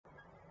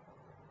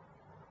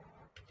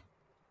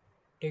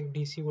take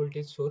DC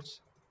voltage source,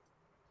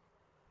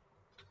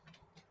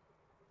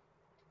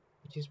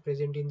 which is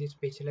present in the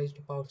specialized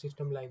power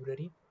system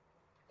library.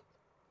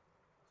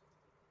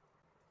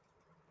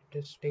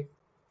 Let us take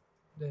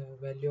the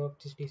value of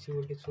this DC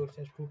voltage source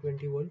as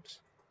 220 volts.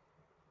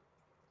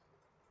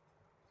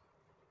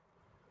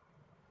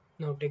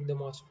 Now take the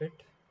MOSFET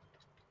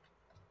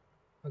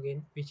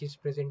again, which is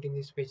present in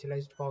the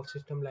specialized power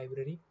system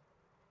library.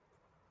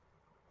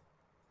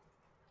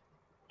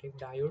 Take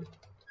diode,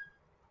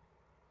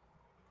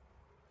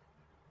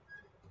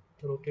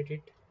 rotate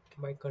it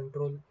by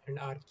Ctrl and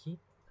R key.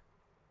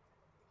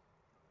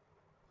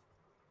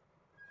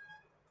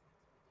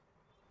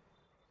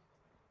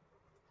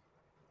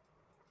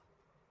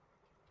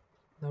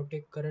 Now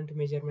take current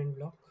measurement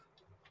block.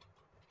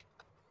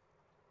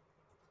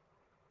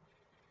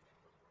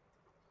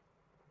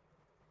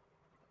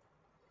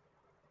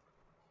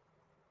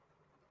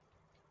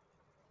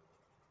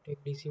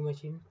 Take DC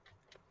machine.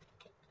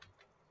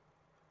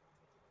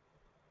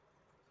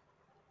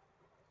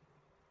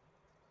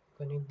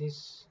 Connect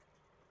this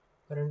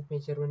current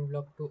measurement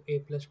block to A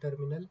plus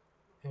terminal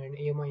and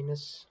A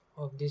minus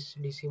of this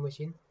DC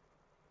machine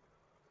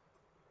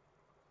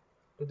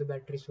to the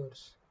battery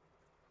source.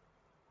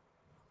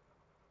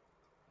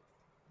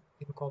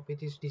 Then copy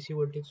this DC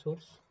voltage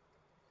source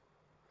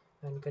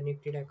and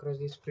connect it across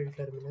these field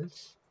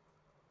terminals.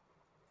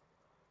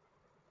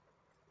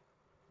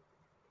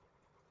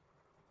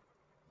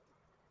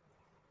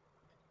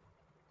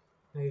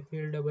 Now if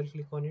you will double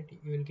click on it,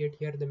 you will get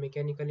here the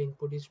mechanical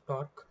input is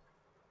torque.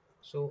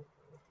 So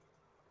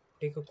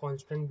take a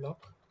constant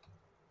block,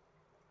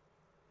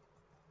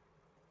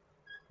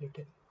 let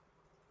it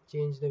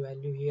change the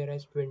value here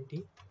as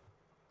 20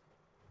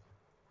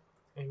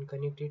 and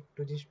connect it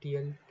to this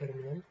TL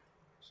terminal.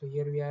 So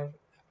here we are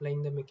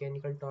applying the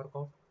mechanical torque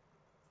of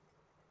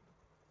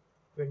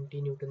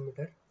 20 Newton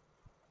meter.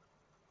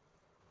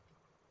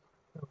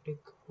 Now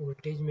take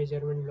voltage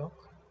measurement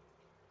block,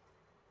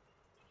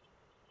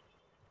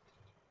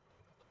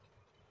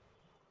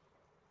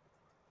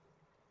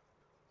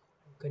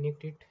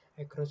 connect it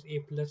across A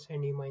plus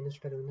and A minus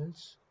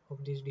terminals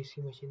of this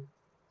DC machine.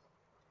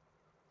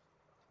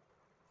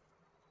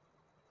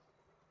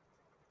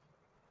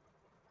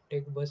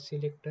 Take bus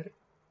selector,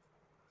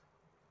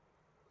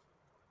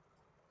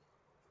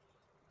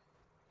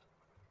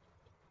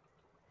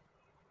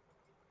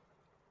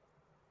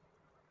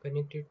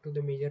 connect it to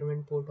the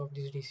measurement port of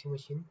this DC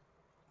machine.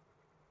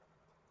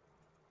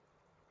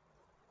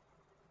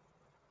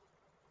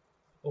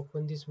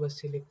 Open this bus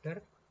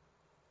selector,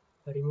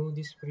 remove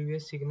these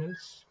previous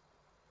signals,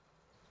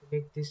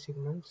 select these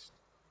signals.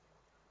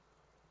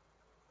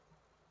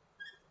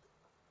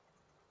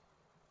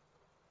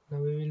 Now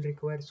we will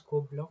require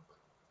scope block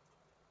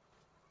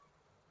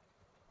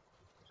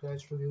so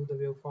as to view the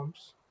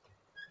waveforms.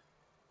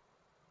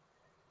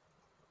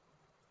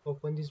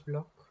 Open this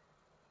block,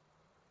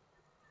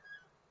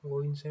 go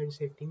inside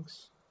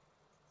settings,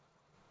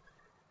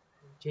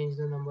 change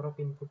the number of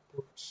input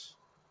ports.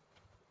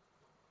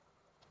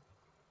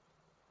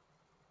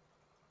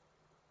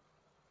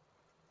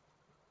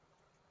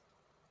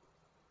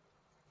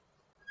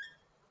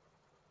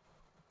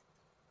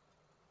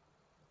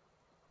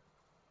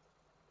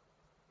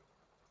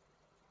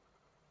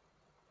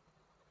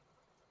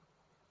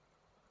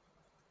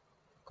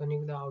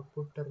 Connect the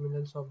output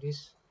terminals of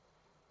this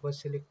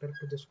bus selector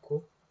to the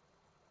scope.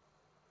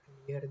 And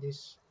here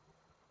this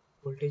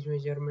voltage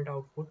measurement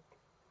output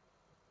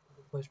to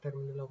the first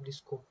terminal of the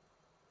scope.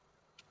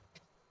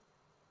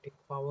 Take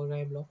power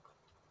guide block,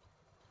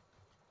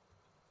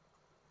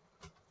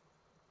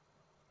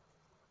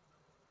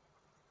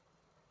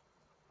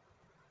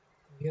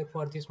 here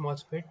for this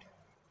MOSFET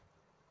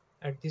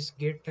at this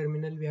gate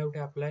terminal we have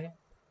to apply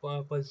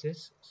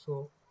pulses.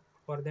 So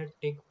for that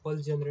take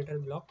pulse generator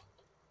block,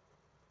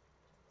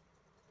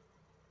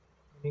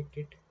 connect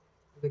it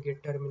to the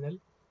gate terminal,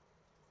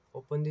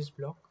 open this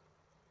block.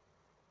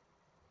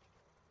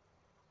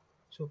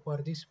 So for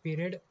this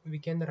period we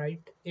can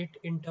write it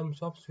in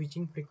terms of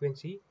switching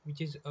frequency,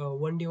 which is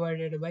 1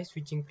 divided by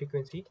switching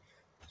frequency.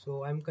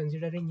 So I am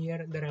considering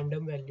here the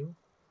random value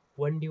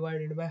 1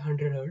 divided by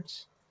 100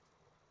 Hz,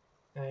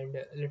 and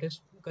let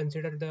us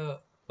consider the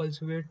pulse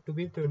width to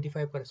be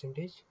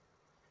 25%.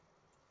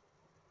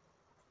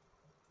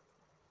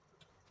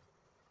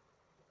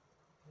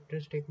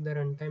 Let us take the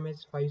runtime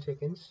as 5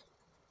 seconds.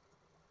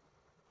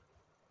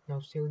 Now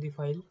save the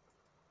file.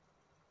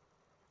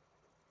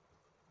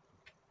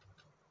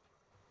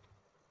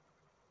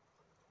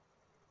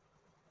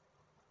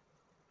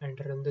 And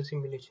run the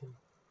simulation.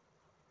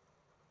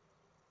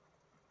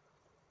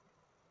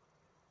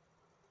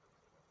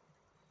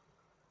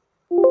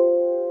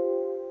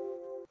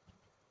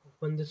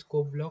 Open the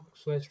scope block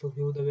so as to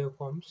view the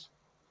waveforms.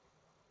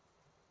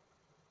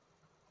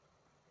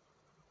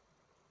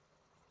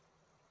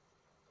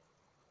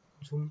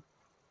 Zoom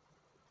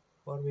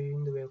for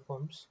viewing the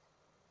waveforms.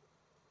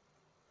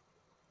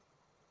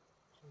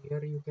 So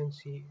here you can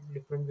see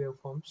different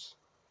waveforms.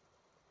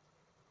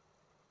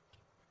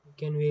 You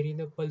can vary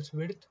the pulse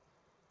width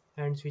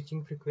and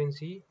switching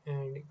frequency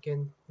and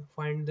can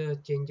find the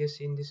changes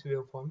in these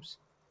waveforms.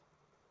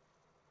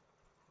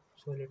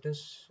 So let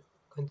us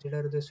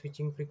consider the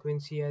switching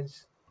frequency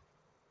as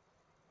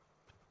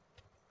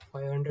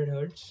 500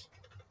 Hertz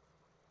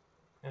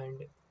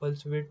and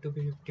pulse width to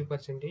be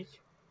 50%.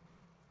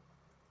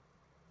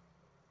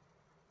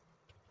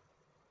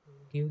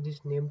 Give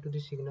this name to the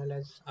signal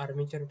as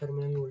armature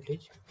terminal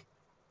voltage.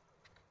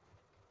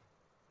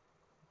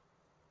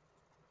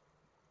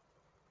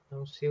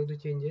 Now save the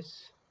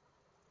changes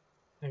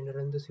and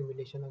run the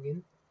simulation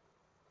again.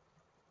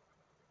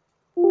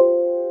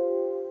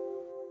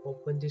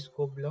 Open the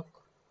scope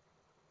block.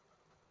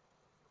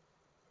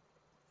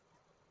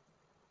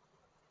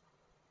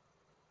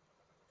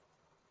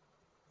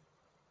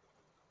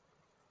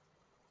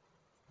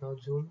 Now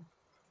zoom.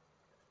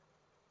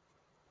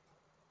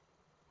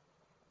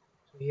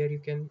 So here you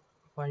can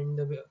find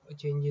the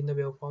change in the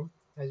waveform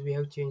as we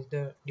have changed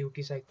the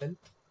duty cycle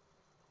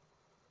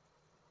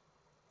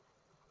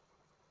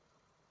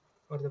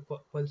or the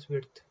pulse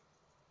width.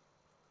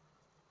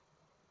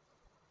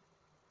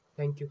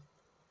 Thank you.